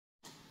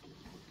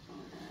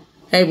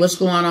Hey, what's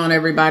going on,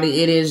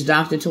 everybody? It is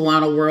Dr.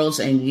 Tawanna Worlds,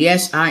 and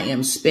yes, I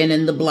am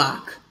spinning the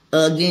block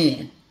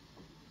again.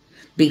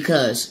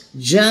 Because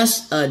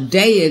just a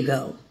day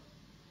ago,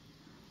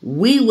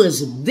 we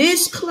was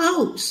this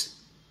close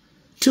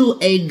to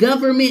a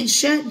government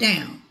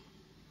shutdown.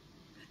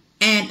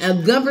 And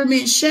a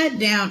government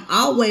shutdown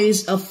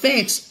always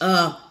affects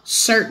a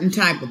certain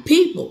type of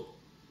people.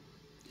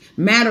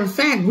 Matter of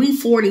fact, we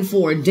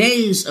 44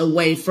 days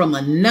away from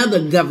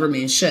another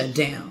government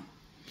shutdown.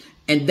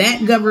 And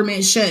that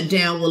government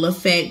shutdown will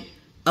affect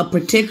a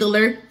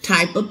particular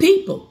type of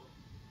people,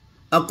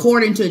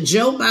 according to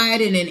Joe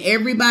Biden and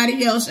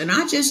everybody else. And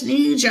I just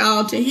need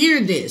y'all to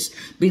hear this,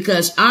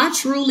 because I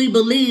truly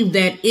believe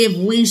that if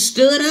we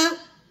stood up,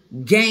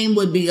 game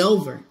would be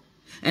over.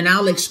 And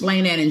I'll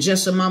explain that in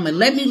just a moment.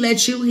 Let me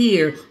let you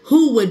hear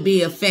who would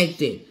be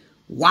affected.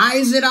 Why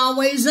is it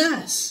always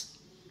us?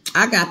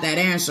 I got that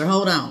answer.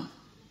 Hold on.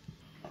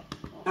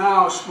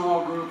 Now a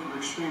small group of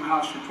extreme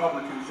House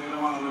Republicans, they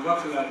don't want to live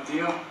up to that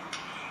deal,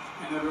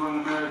 and everyone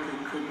in America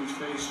could be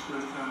faced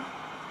with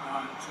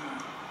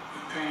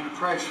paying a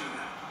price for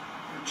that.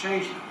 They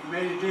changed it. We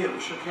made a deal. We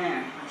shook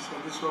hands. They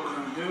said, this is what we're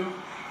going to do,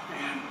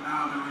 and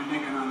now they're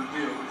reneging on the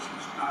deal, which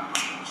is not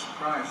much of a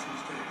surprise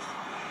these days.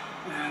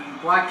 And the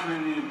black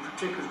community in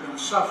particular is going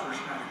to suffer as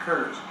that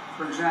occurs.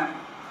 For example,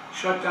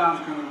 shutdown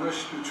is going to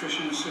risk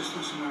nutrition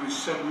assistance to nearly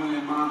 7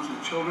 million moms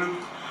and children.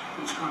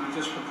 It's going to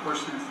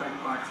disproportionately affect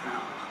black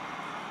families.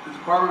 The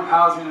Department of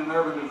Housing and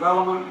Urban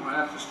Development will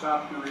have to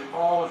stop nearly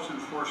all its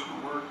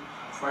enforcement work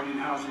fighting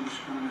housing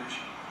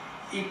discrimination.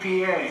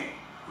 EPA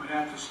would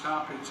have to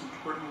stop its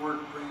important work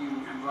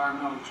bringing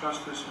environmental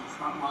justice in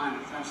frontline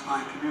and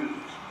fence-line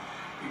communities,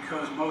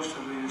 because most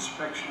of the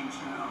inspections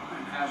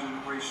and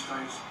hazardous waste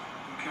sites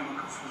and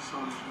chemical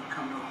facilities would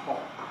come to a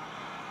halt.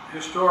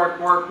 The historic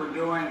work we're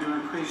doing to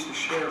increase the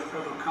share of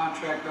federal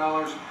contract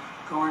dollars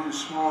going to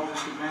small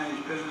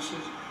disadvantaged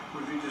businesses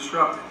would be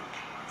disrupted.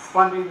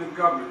 Funding the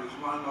government is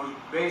one of those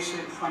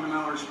basic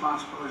fundamental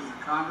responsibilities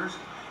of Congress,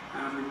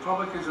 and if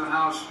Republicans in the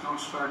House don't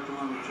start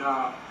doing the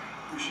job,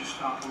 we should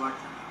stop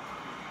electing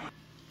them.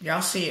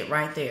 Y'all see it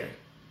right there.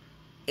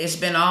 It's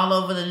been all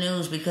over the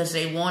news because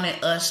they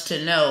wanted us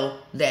to know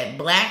that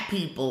black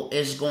people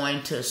is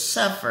going to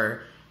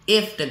suffer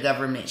if the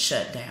government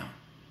shut down.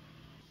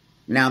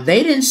 Now,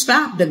 they didn't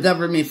stop the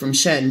government from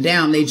shutting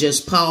down. They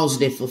just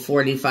paused it for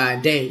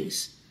 45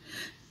 days.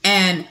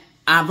 And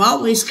I've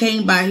always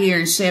came by here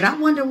and said, I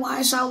wonder why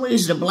it's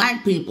always the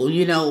black people,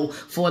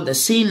 for the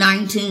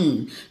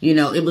C-19,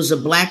 it was a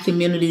black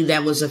community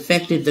that was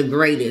affected the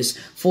greatest.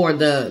 For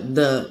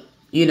the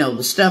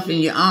stuff in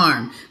your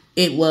arm,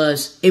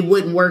 it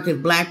wouldn't work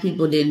if black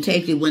people didn't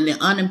take it. When the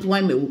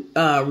unemployment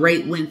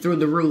rate went through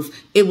the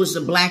roof, it was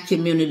the black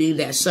community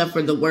that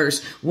suffered the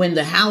worst. When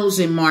the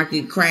housing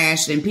market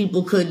crashed and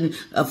people couldn't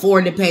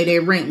afford to pay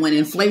their rent, when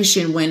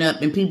inflation went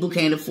up and people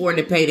can't afford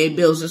to pay their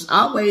bills, it's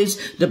always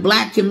the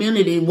black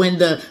community. When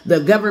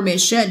the government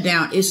shut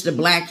down, it's the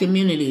black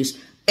communities.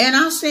 And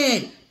I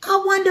said,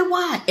 I wonder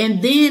why.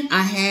 And then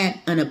I had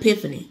an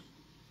epiphany.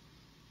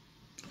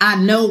 I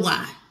know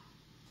why.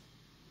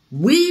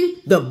 We,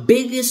 the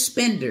biggest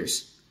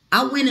spenders.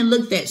 I went and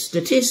looked at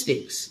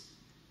statistics.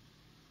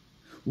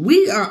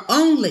 We are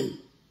only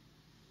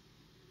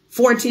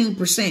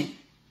 14%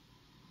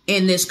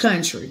 in this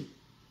country.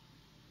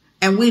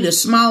 And we the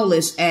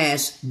smallest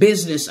as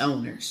business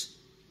owners.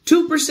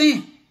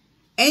 2%.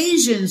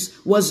 Asians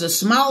was the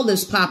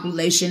smallest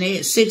population. They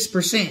had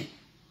 6%.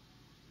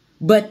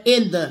 But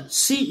in the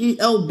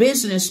CEO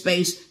business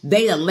space,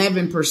 they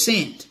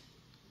 11%.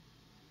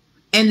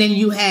 And then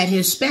you had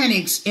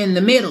Hispanics in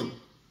the middle,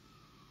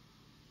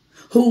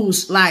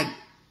 who's like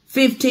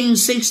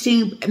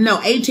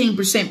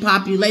 18%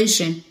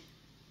 population.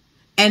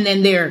 And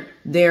then they're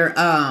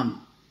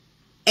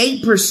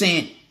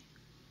 8%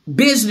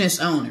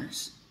 business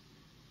owners.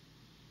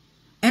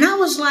 And I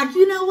was like,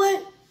 you know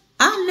what?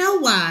 I know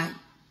why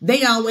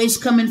they always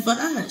coming for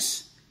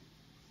us.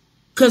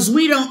 Because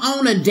we don't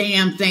own a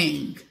damn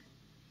thing.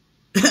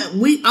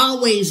 We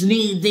always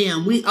need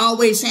them. We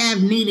always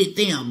have needed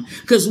them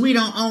because we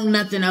don't own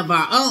nothing of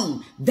our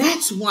own.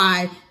 That's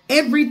why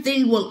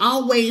everything will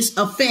always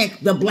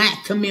affect the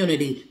black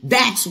community.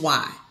 That's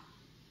why.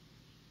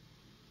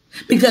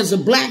 Because the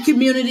black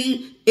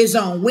community is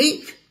on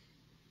WIC.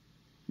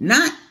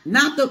 Not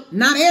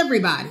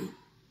everybody.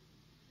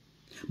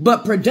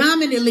 But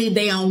predominantly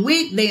they on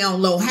WIC, they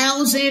on low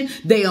housing,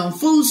 they on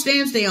food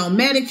stamps, they on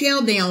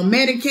Medicare, they on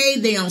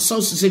Medicaid, they on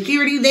Social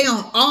Security, they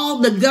on all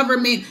the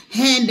government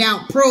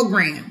handout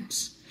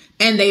programs.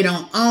 And they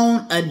don't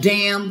own a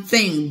damn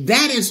thing.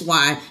 That is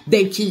why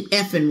they keep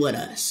effing with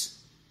us.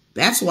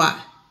 That's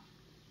why.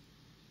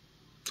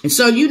 And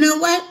so you know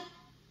what?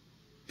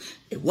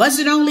 It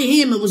wasn't only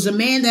him. It was a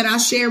man that I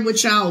shared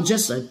with y'all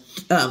just a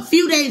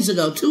few days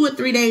ago, 2 or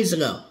 3 days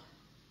ago.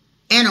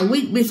 And a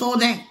week before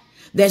that.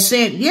 That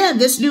said, yeah,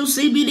 this new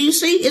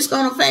CBDC is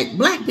going to affect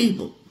black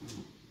people.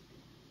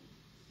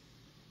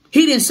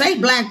 He didn't say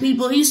black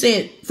people. He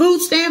said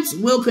food stamps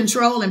will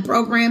control and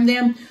program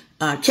them.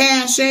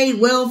 cash aid,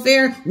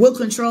 welfare, we'll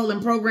control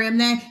and program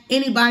that.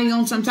 Anybody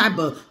on some type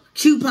of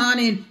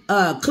couponing,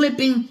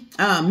 clipping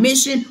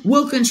mission,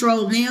 we'll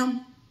control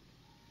them.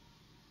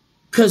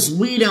 Because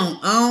we don't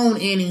own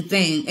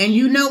anything. And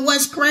you know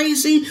what's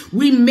crazy?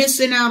 We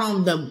missing out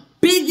on the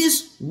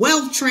biggest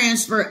wealth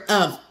transfer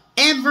of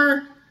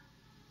ever,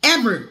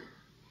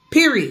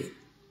 period.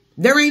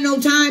 There ain't no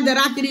time that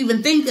I could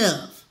even think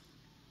of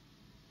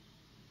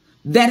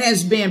that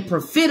has been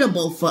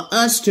profitable for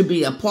us to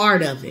be a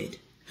part of it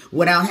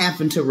without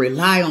having to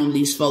rely on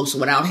these folks,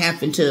 without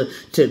having to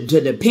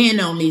depend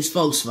on these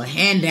folks for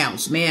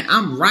handouts. Man,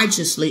 I'm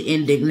righteously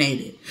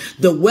indignated.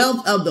 The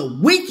wealth of the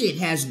wicked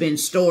has been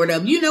stored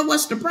up. You know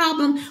what's the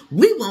problem?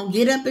 We won't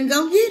get up and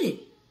go get it.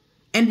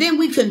 And then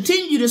we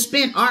continue to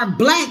spend our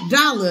black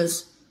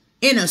dollars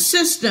in a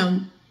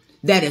system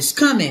that is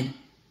coming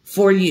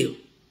for you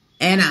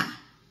and I.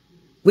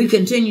 We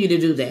continue to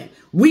do that.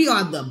 We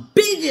are the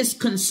biggest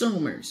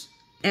consumers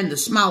and the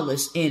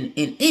smallest in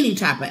any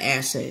type of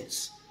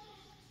assets.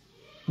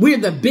 We're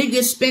the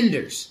biggest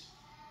spenders.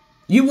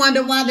 You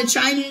wonder why the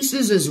Chinese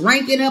is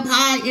ranking up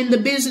high in the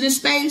business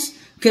space?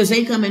 Because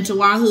they come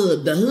into our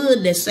hood, the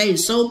hood that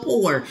stays so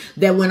poor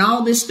that when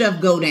all this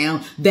stuff go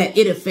down, that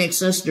it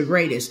affects us the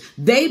greatest.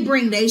 They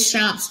bring their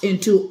shops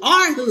into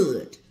our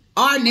hood,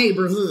 our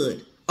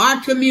neighborhood, our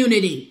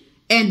community,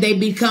 and they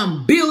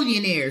become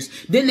billionaires.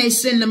 Then they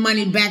send the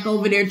money back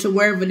over there to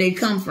wherever they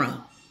come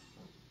from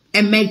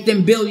and make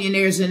them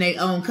billionaires in their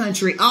own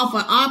country off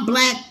of our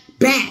black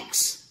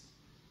backs.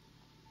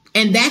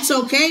 And that's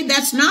okay.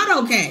 That's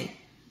not okay.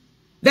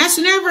 That's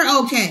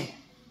never okay.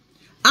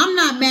 I'm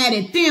not mad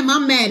at them.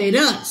 I'm mad at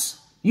us.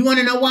 You want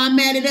to know why I'm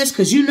mad at us?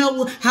 Because you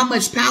know how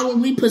much power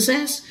we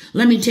possess?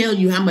 Let me tell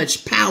you how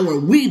much power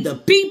we, the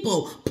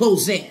people,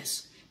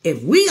 possess.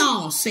 If we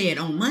all said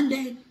on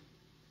Monday,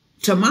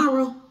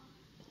 tomorrow,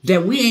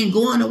 that we ain't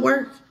going to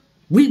work,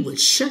 we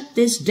would shut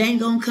this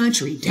dang on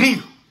country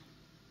down.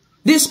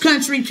 This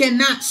country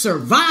cannot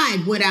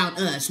survive without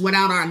us,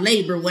 without our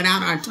labor,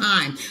 without our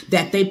time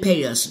that they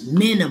pay us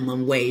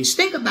minimum wage.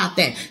 Think about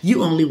that.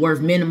 You only worth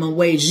minimum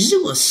wage.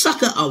 You a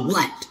sucker or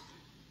what?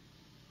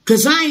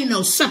 Because I ain't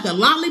no sucker.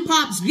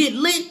 Lollipops get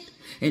licked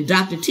and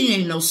Dr. T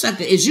ain't no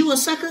sucker. Is you a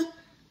sucker?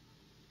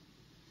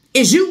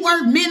 Is you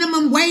worth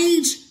minimum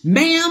wage,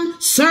 ma'am,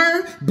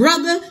 sir,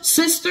 brother,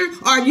 sister?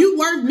 Are you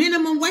worth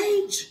minimum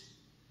wage?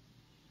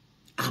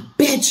 I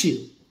bet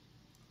you.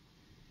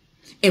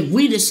 If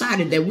we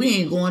decided that we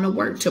ain't going to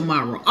work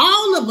tomorrow,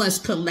 all of us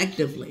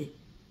collectively,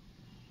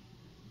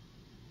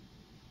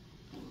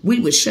 we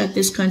would shut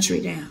this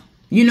country down.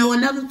 You know,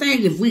 another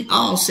thing, if we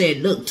all said,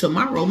 look,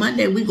 tomorrow,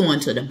 Monday, we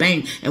going to the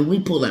bank and we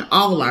pulling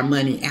all our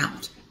money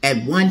out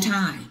at one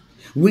time.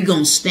 We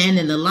going to stand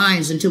in the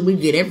lines until we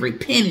get every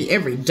penny,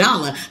 every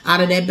dollar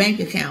out of that bank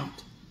account.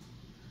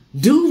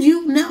 Do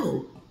you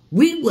know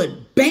we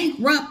would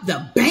bankrupt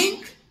the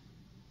bank?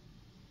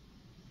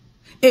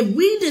 If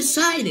we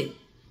decided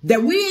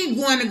that we ain't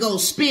going to go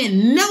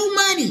spend no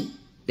money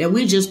that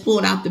we just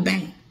pulled out the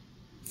bank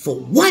for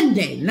one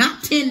day,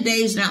 not 10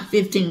 days, not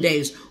 15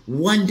 days,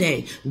 one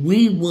day,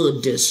 we will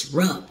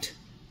disrupt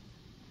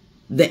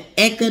the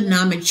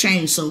economic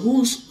change. So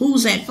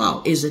who's at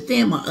fault? Is it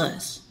them or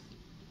us?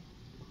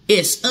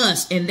 It's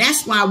us. And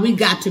that's why we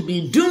got to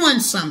be doing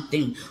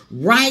something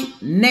right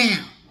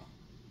now.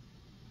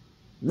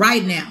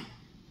 Right now.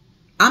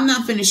 I'm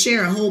not going to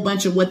share a whole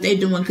bunch of what they're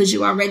doing because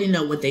you already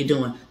know what they're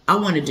doing. I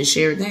wanted to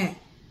share that.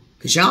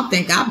 Because y'all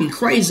think I'll be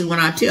crazy when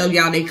I tell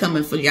y'all they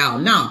coming for y'all.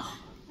 No,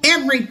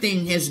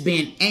 everything has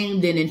been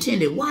aimed and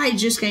intended. Why it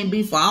just can't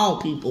be for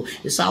all people?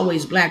 It's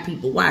always black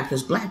people. Why?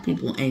 Because black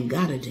people ain't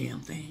got a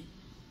damn thing.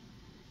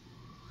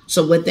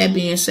 So with that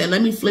being said,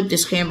 let me flip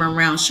this camera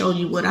around, show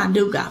you what I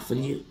do got for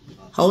you.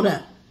 Hold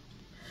up.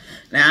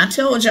 Now, I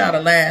told y'all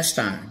the last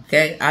time,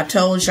 okay? I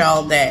told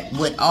y'all that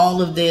with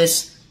all of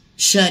this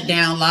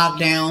shutdown,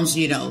 lockdowns,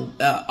 you know,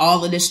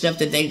 all of this stuff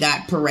that they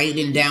got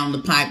parading down the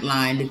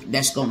pipeline,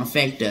 that's going to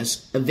affect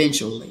us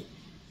eventually.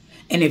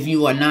 And if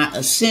you are not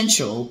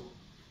essential,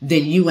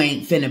 then you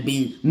ain't finna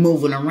be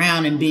moving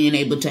around and being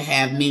able to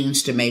have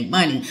means to make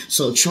money.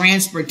 So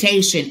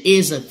transportation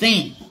is a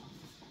thing.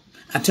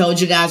 I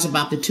told you guys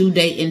about the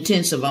 2-day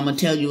intensive. I'm going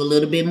to tell you a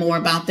little bit more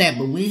about that.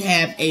 But we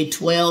have a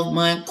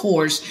 12-month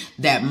course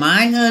that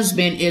my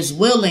husband is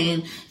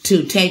willing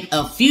to take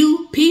a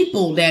few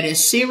people that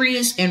is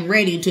serious and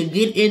ready to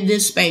get in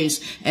this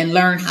space and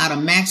learn how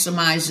to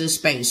maximize this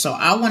space. So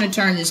I want to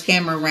turn this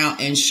camera around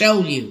and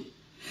show you.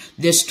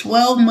 This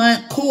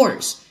 12-month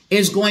course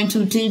is going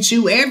to teach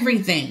you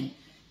everything.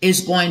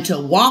 It's going to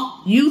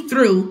walk you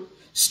through,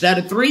 instead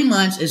of 3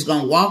 months, it's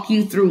going to walk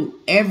you through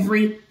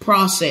every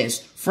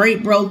process.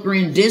 Freight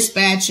brokering,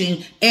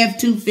 dispatching,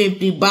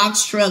 F-250,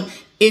 box truck.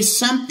 Is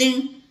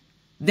something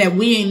that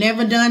we ain't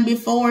never done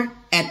before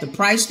at the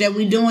price that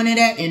we doing it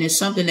at. And it's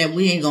something that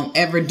we ain't going to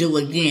ever do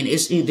again.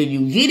 It's either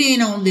you get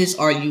in on this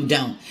or you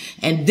don't.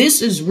 And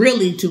this is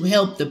really to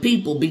help the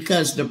people,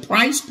 because the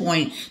price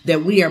point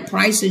that we are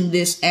pricing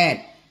this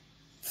at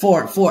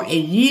for a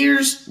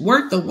year's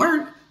worth of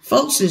work,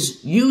 Folks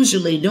is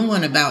usually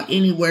doing about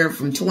anywhere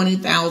from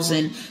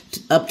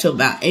 $20,000 up to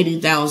about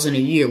 $80,000 a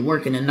year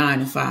working a 9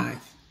 to 5.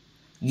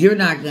 You're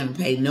not going to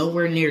pay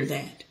nowhere near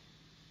that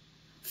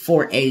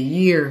for a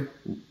year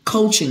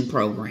coaching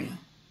program.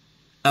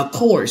 A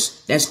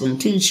course that's going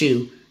to teach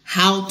you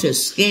how to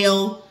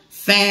scale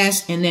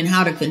fast and then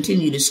how to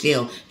continue to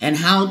scale and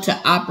how to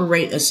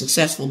operate a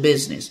successful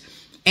business.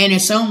 And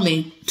it's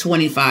only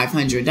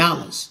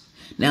 $2,500.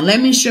 Now, let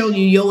me show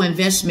you your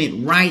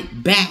investment right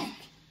back.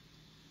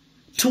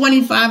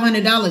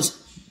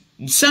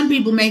 $2,500. Some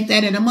people make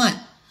that in a month.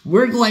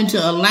 We're going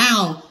to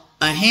allow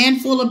a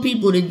handful of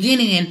people to get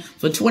in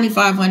for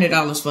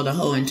 $2,500 for the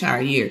whole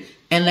entire year.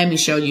 And let me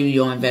show you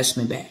your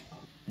investment back.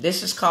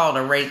 This is called a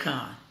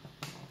Raycon.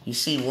 You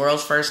see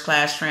world's first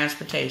class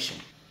transportation.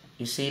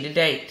 You see the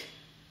date.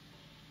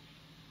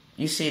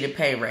 You see the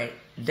pay rate.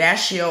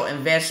 That's your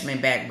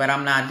investment back, but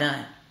I'm not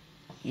done.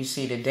 You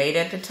see the date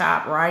at the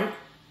top right?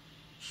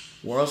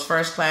 World's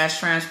first class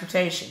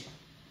transportation.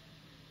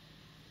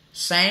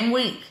 Same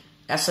week.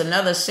 That's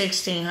another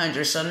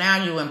 $1,600. So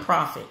now you in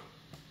profit.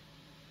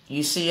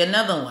 You see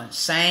another one.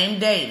 Same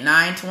date,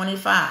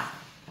 9/25.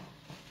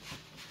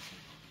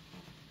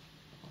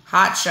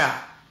 Hot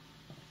Shot.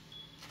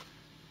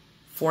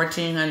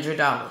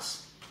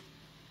 $1,400.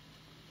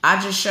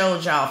 I just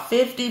showed y'all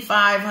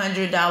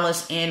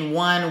 $5,500 in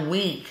 1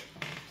 week.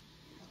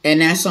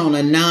 And that's on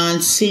a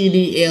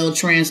non-CDL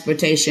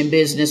transportation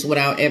business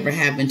without ever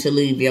having to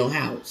leave your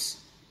house.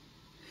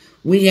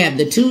 We have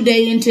the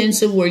 2-day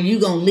intensive where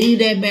you're going to leave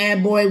that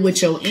bad boy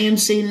with your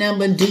MC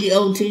number,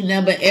 DOT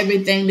number,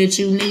 everything that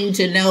you need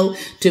to know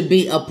to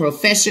be a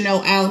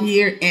professional out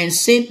here and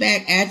sit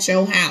back at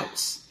your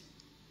house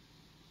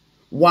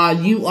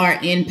while you are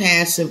in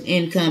passive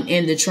income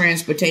in the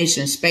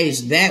transportation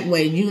space. That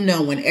way, you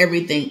know, when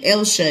everything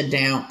else shut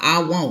down,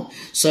 I won't.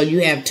 So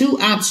you have 2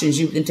 options.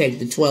 You can take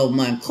the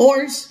 12-month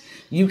course.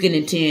 You can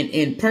attend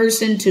in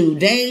person 2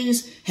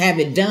 days, have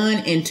it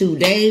done in 2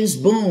 days.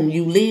 Boom,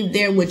 you leave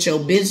there with your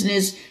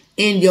business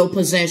in your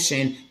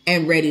possession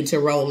and ready to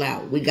roll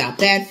out. We got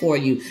that for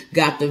you.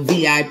 Got the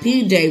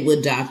VIP day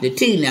with Dr.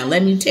 T. Now,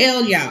 let me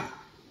tell y'all.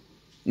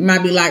 You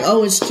might be like,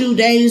 oh, it's 2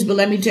 days, but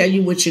let me tell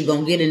you what you're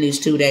going to get in these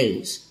 2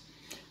 days.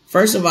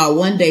 First of all,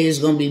 1 day is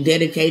going to be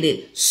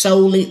dedicated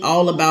solely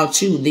all about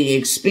you, the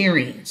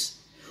experience.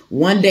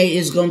 1 day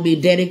is going to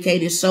be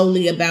dedicated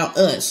solely about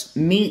us,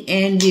 me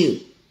and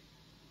you.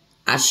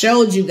 I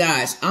showed you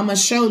guys, I'm going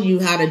to show you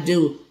how to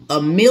do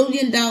 $1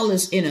 million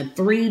in a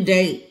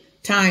 3-day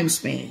time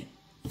span.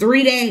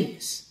 3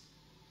 days.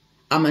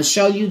 I'm going to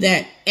show you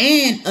that.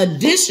 And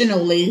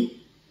additionally,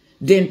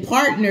 then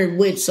partnered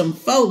with some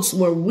folks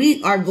where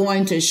we are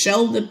going to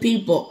show the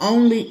people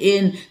only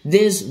in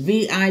this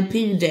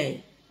VIP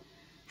day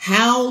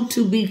how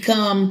to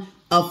become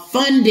a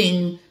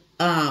funding,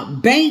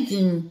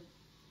 banking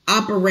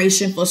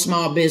operation for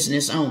small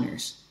business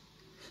owners.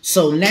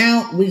 So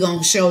now we're going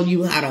to show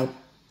you how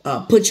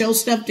to put your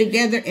stuff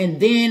together and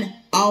then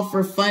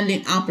offer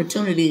funding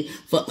opportunity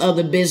for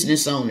other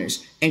business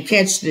owners. And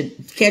catch the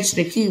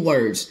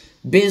keywords,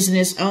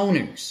 business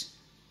owners.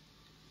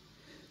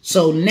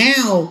 So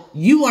now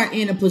you are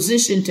in a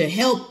position to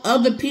help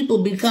other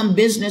people become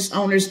business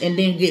owners and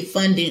then get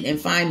funding and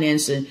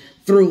financing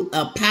through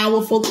a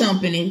powerful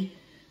company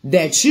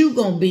that you're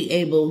going to be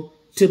able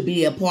to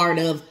be a part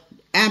of.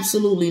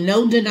 Absolutely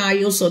no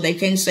denial, so they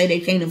can't say they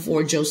can't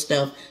afford your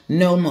stuff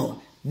no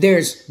more.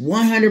 There's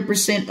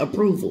 100%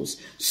 approvals.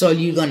 So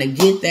you're going to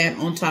get that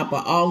on top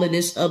of all of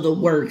this other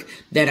work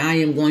that I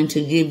am going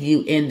to give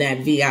you in that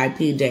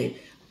VIP day.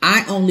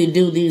 I only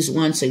do these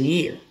once a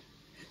year.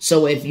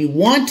 So if you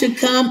want to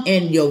come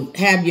and you'll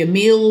have your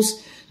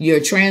meals, your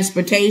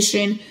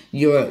transportation,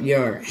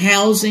 your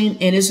housing,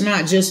 and it's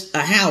not just a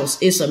house,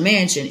 it's a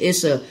mansion,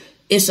 it's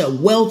a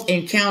wealth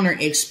encounter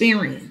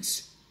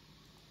experience.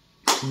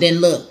 Then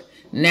look,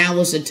 now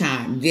is the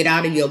time. Get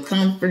out of your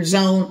comfort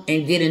zone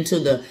and get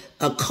into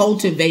a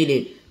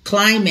cultivated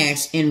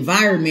climax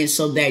environment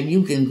so that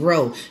you can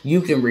grow.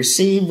 You can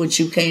receive what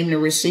you came to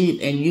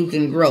receive and you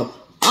can grow.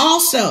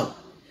 Also,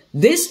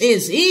 this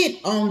is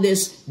it on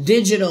this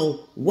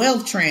digital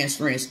wealth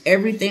transference.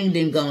 Everything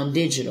then gone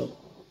digital.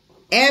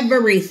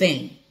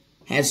 Everything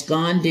has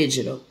gone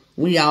digital.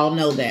 We all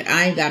know that.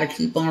 I ain't got to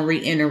keep on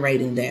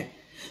reiterating that.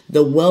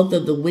 The wealth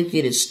of the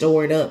wicked is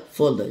stored up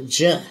for the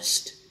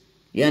just.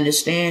 You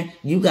understand?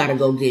 You got to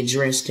go get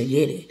dressed to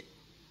get it.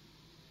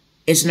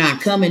 It's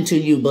not coming to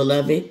you,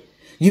 beloved.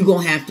 You're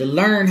going to have to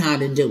learn how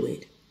to do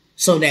it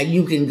so that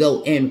you can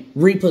go and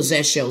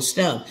repossess your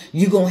stuff.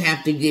 You're going to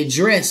have to get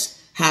dressed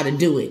how to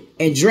do it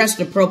and dressed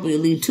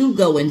appropriately to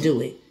go and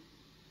do it.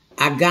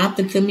 I got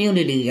the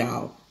community,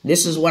 y'all.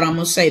 This is what I'm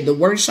going to say. The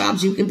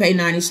workshops, you can pay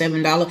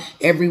 $97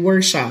 every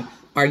workshop,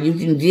 or you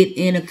can get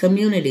in a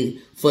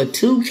community for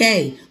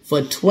 $2K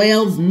for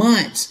 12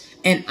 months.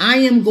 And I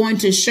am going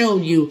to show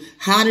you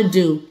how to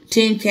do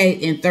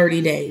 10K in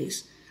 30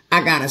 days.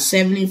 I got a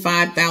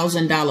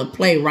 $75,000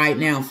 play right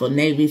now for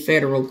Navy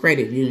Federal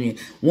Credit Union.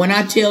 When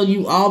I tell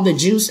you all the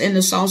juice and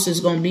the sauce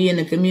is going to be in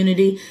the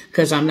community,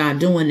 because I'm not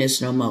doing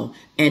this no more.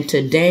 And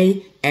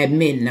today at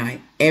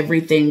midnight,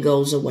 everything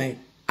goes away.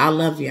 I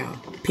love y'all.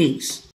 Peace.